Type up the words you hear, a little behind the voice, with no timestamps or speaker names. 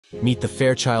Meet the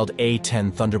Fairchild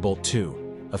A-10 Thunderbolt II,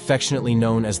 affectionately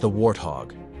known as the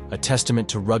Warthog, a testament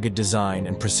to rugged design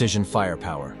and precision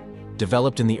firepower.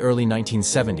 Developed in the early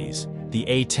 1970s, the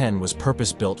A-10 was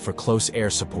purpose-built for close air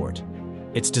support.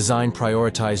 Its design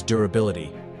prioritized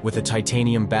durability, with a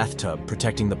titanium bathtub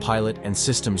protecting the pilot and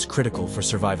systems critical for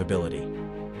survivability.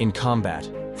 In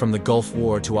combat, from the Gulf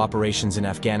War to operations in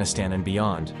Afghanistan and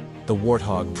beyond, the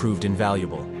Warthog proved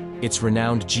invaluable. Its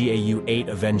renowned GAU-8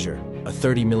 Avenger, a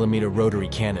 30mm rotary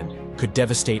cannon, could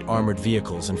devastate armored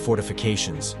vehicles and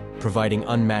fortifications, providing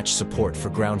unmatched support for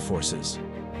ground forces.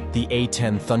 The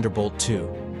A-10 Thunderbolt II,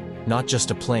 not just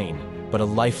a plane, but a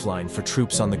lifeline for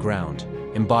troops on the ground,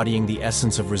 embodying the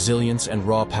essence of resilience and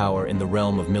raw power in the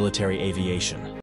realm of military aviation.